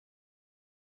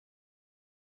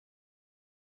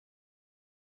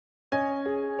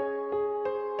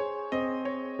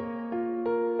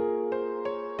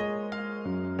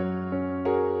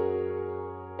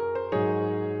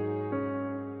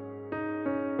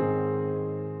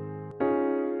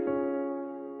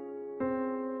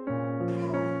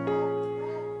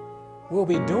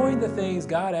will be doing the things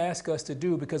God asks us to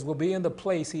do because we'll be in the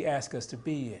place he asks us to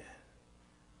be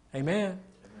in. Amen?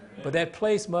 But that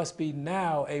place must be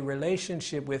now a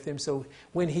relationship with him, so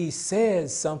when he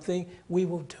says something, we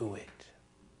will do it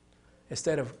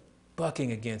instead of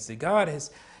bucking against it. God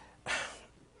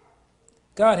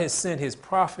has sent his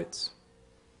prophets,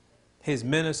 his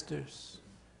ministers,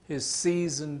 his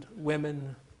seasoned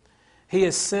women. He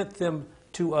has sent them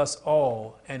to us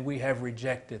all, and we have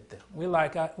rejected them. We're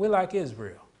like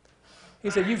Israel. He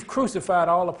said, you've crucified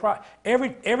all the prophets.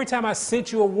 Every time I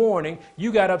sent you a warning,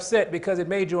 you got upset because it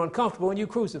made you uncomfortable and you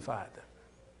crucified them.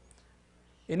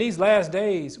 In these last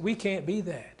days, we can't be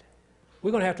that.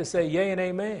 We're going to have to say yea and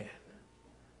amen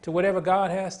to whatever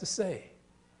God has to say.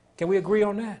 Can we agree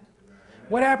on that?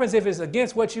 What happens if it's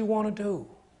against what you want to do?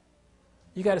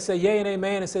 You got to say yea and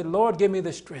amen and say, Lord, give me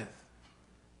the strength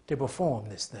to perform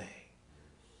this thing.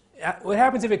 What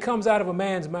happens if it comes out of a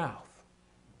man's mouth?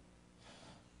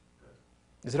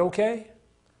 Is it okay?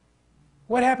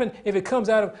 What happens if it comes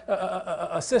out of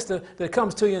a sister that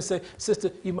comes to you and says, sister,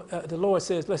 the Lord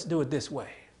says, let's do it this way.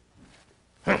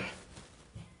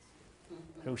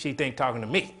 Who she think talking to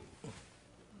me?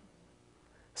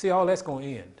 See, all that's going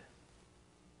to end.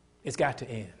 It's got to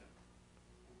end.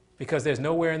 Because there's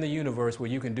nowhere in the universe where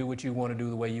you can do what you want to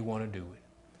do the way you want to do it.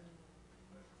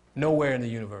 Nowhere in the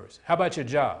universe. How about your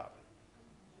job?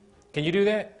 Can you do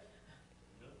that?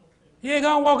 You ain't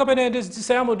gonna walk up in there and just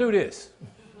say, I'm gonna do this.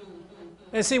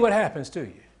 And see what happens to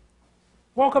you.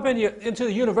 Walk up into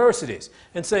the universities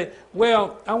and say,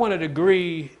 well, I want a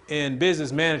degree in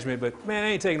business management, but man, I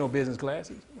ain't taking no business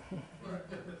classes.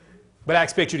 But I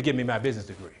expect you to give me my business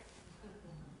degree.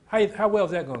 How well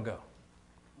is that gonna go?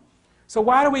 So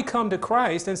why do we come to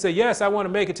Christ and say, yes, I want to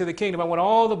make it to the kingdom. I want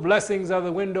all the blessings of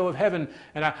the window of heaven,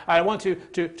 and I want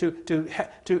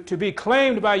to be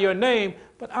claimed by your name,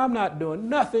 but I'm not doing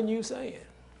nothing you saying.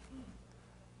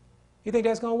 You think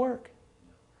that's going to work?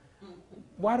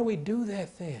 Why do we do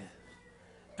that then?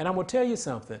 And I'm going to tell you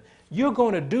something. You're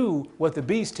going to do what the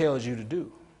beast tells you to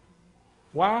do.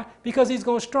 Why? Because he's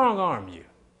going to strong arm you.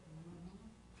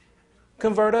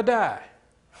 Convert or die.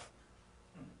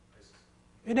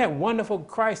 Isn't that wonderful?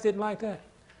 Christ didn't like that.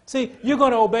 See, you're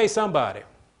going to obey somebody.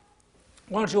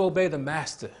 Why don't you obey the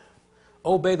master?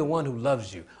 Obey the one who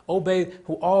loves you. Obey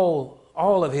who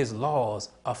all of his laws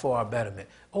are for our betterment.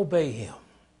 Obey him.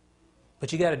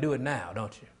 But you got to do it now,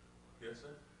 don't you? Yes, sir.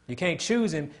 You can't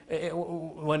choose him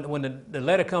when the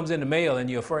letter comes in the mail and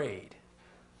you're afraid.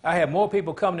 I have more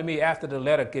people come to me after the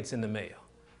letter gets in the mail.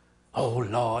 Oh,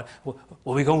 Lord, what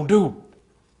we going to do?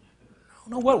 I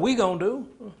don't know what we going to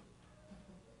do.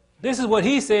 This is what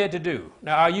he said to do.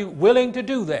 Now, are you willing to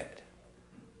do that?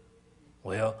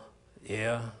 Well,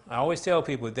 yeah. I always tell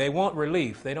people, if they want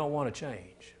relief, they don't want to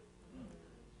change.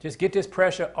 Just get this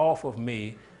pressure off of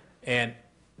me, and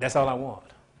that's all I want.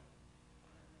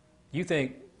 You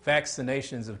think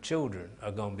vaccinations of children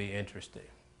are going to be interesting?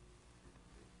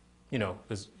 You know,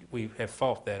 because we have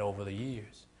fought that over the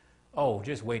years. Oh,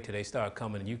 just wait till they start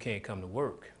coming and you can't come to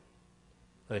work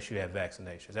unless you have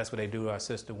vaccinations. That's what they do to our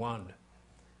sister Wanda.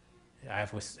 I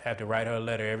have to write her a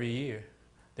letter every year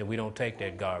that we don't take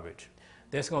that garbage.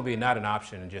 That's going to be not an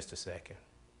option in just a second.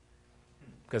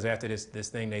 Because after this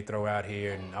thing they throw out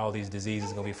here and all these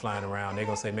diseases are going to be flying around, they're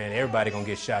going to say, man, everybody going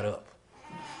to get shot up.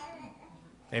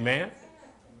 Amen?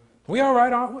 We all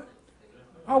right, aren't we?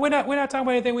 Oh, we're not talking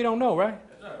about anything we don't know, right?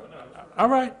 All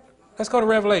right. Let's go to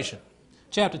Revelation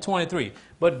chapter 23.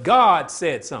 But God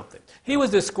said something. He was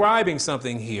describing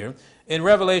something here in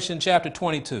Revelation chapter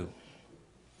 22.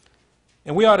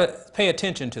 And we ought to pay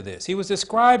attention to this. He was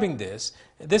describing this.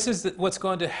 This is what's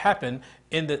going to happen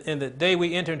in the day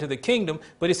we enter into the kingdom.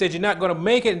 But he said, you're not going to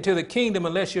make it into the kingdom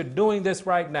unless you're doing this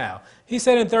right now. He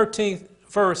said in 13th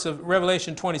verse of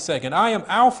Revelation 22nd, I am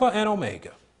Alpha and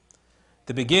Omega,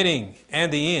 the beginning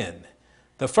and the end,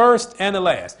 the first and the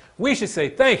last. We should say,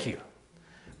 thank you.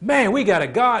 Man, we got a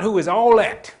God who is all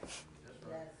that.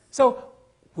 So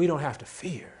we don't have to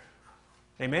fear.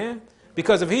 Amen?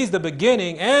 Because if he's the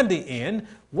beginning and the end,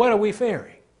 what are we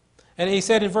fearing? And he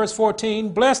said in verse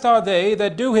 14, blessed are they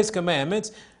that do his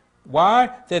commandments. Why?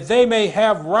 That they may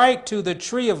have right to the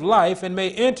tree of life and may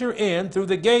enter in through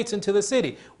the gates into the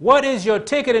city. What is your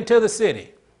ticket into the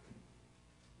city?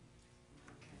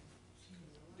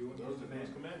 Doing those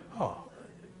commandments. Oh,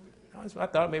 I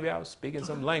thought maybe I was speaking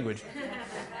some language.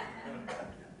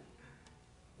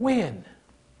 When?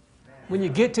 When you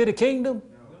get to the kingdom?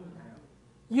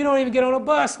 You don't even get on a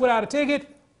bus without a ticket.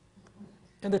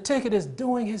 And the ticket is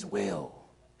doing his will,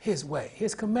 his way,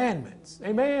 his commandments.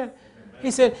 Amen?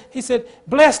 He said,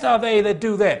 blessed are they that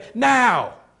do that.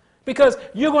 Now, Because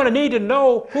you're going to need to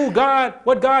know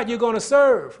what God you're going to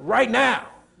serve right now.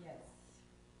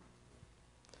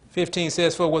 15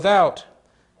 says, for without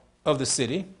of the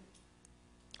city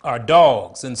are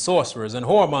dogs and sorcerers and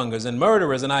whoremongers and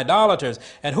murderers and idolaters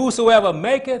and whosoever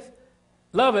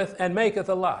loveth and maketh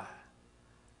a lie.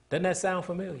 Doesn't that sound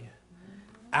familiar?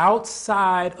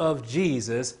 Outside of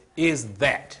Jesus is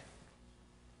that.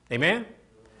 Amen?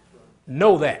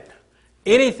 Know that.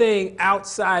 Anything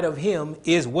outside of him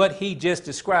is what he just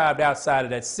described outside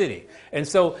of that city. And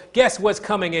so guess what's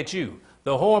coming at you?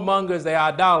 The whoremongers, the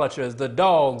idolaters, the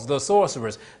dogs, the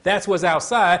sorcerers. That's what's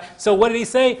outside. So what did he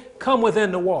say? Come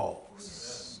within the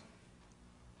walls.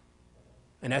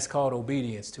 And that's called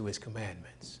obedience to his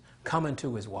commandments. Come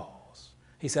into his walls.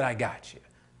 He said, I got you.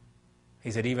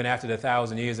 He said, even after the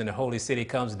 1,000 years and the holy city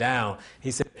comes down,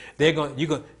 he said,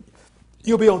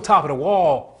 you'll be on top of the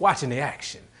wall watching the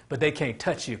action, but they can't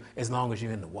touch you as long as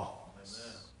you're in the walls.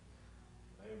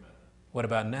 Amen. What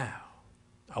about now?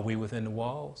 Are we within the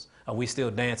walls? Are we still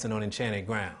dancing on enchanted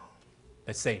ground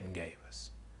that Satan gave us?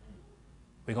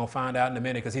 We're going to find out in a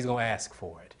minute because he's going to ask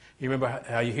for it. You remember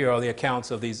how you hear all the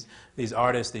accounts of these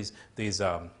artists, these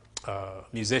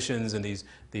musicians and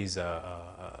these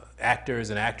actors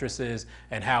and actresses,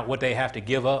 and what they have to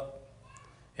give up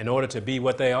in order to be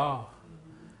what they are?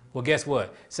 Well, guess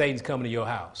what? Satan's coming to your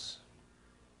house.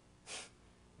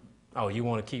 Oh, you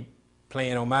want to keep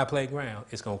playing on my playground?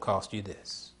 It's going to cost you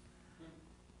this.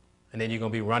 And then you're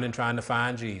going to be running trying to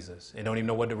find Jesus and don't even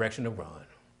know what direction to run.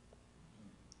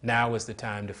 Now is the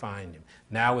time to find him.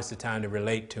 Now is the time to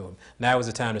relate to him. Now is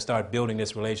the time to start building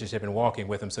this relationship and walking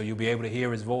with him so you'll be able to hear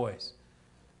his voice.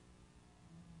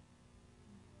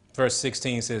 Verse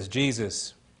 16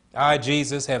 says, I,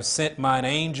 Jesus, have sent mine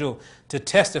angel to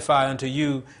testify unto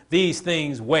you these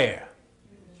things where?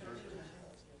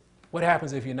 What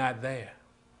happens if you're not there?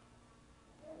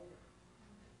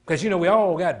 Because, we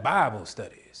all got Bible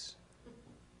studies.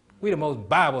 We the most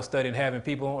Bible studying having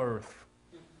people on earth.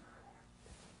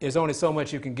 There's only so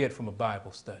much you can get from a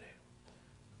Bible study.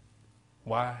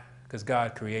 Why? Because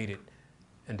God created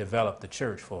and developed the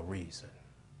church for a reason.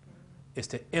 It's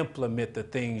to implement the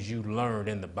things you learned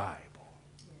in the Bible.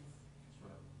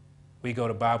 We go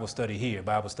to Bible study here,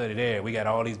 Bible study there. We got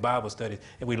all these Bible studies,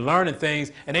 and we learning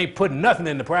things, and they ain't putting nothing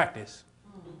into practice.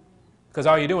 Because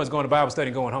all you're doing is going to Bible study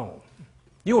and going home.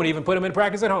 You won't even put them in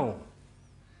practice at home.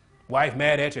 Wife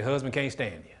mad at you, husband can't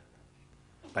stand you.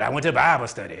 But I went to Bible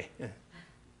study.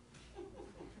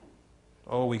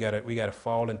 Oh, we gotta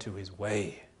fall into his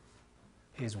way,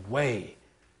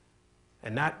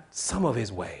 and not some of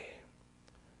his way.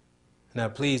 Now,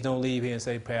 please don't leave here and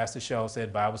say, Pastor Shaw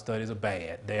said Bible studies are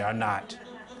bad. They are not.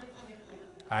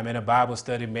 I'm in a Bible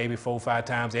study maybe 4 or 5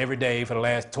 times every day for the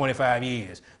last 25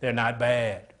 years. They're not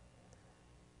bad.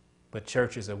 But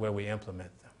churches are where we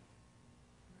implement them,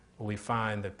 where we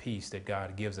find the peace that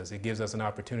God gives us. It gives us an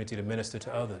opportunity to minister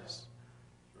to others.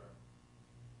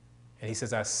 And he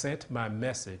says, I sent my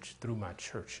message through my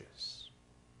churches,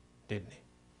 didn't he?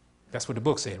 That's what the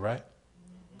book said, right?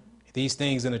 These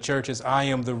things in the churches, I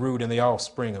am the root and the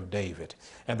offspring of David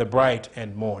and the bright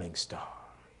and morning star.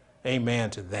 Amen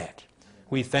to that.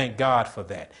 We thank God for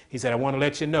that. He said, I want to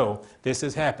let you know this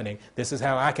is happening. This is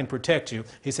how I can protect you.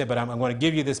 He said, but I'm going to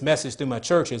give you this message through my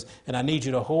churches, and I need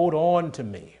you to hold on to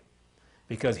me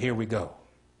because here we go.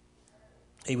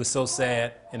 He was so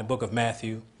sad in the book of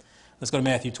Matthew. Let's go to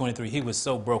Matthew 23. He was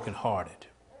so brokenhearted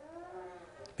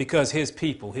because his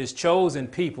people, his chosen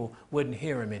people, wouldn't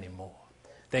hear him anymore.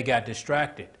 They got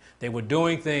distracted. They were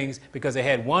doing things because they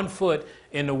had 1 foot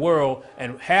in the world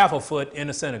and half a foot in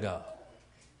the synagogue.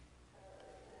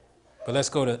 But let's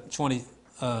go to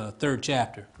 23rd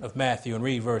chapter of Matthew and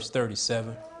read verse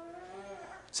 37.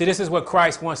 See, this is what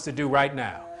Christ wants to do right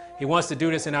now. He wants to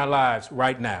do this in our lives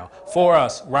right now, for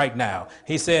us right now.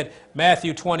 He said,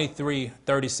 Matthew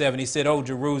 23:37, he said, O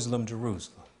Jerusalem,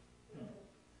 Jerusalem,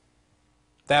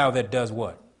 thou that does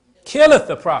what? Killeth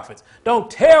the prophets. Don't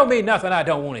tell me nothing I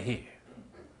don't want to hear.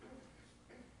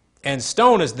 And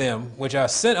stonest them which are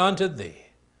sent unto thee.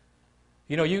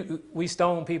 We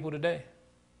stone people today.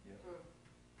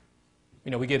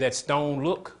 We get that stone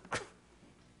look.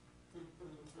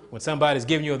 When somebody's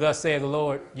giving you a thus saith the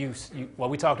Lord,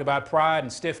 we talked about pride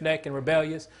and stiff neck and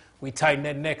rebellious. We tighten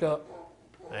that neck up.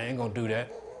 I ain't going to do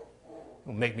that.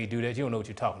 Don't make me do that. You don't know what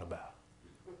you're talking about.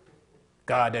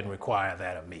 God doesn't require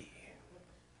that of me.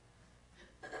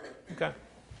 Okay.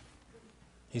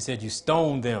 He said, you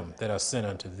stone them that are sent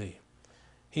unto thee.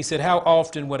 He said, how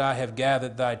often would I have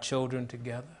gathered thy children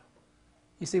together?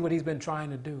 You see what he's been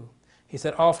trying to do. He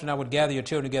said, often I would gather your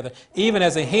children together, even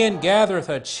as a hen gathereth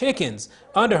her chickens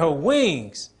under her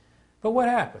wings. But what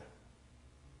happened?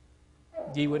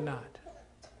 Ye would not.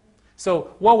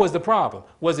 So what was the problem?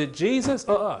 Was it Jesus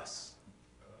or us?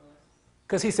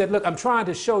 Because he said, look, I'm trying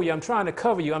to show you, I'm trying to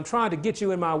cover you, I'm trying to get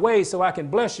you in my way so I can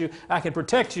bless you, I can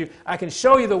protect you, I can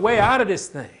show you the way out of this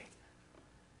thing.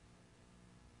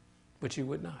 But you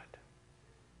would not.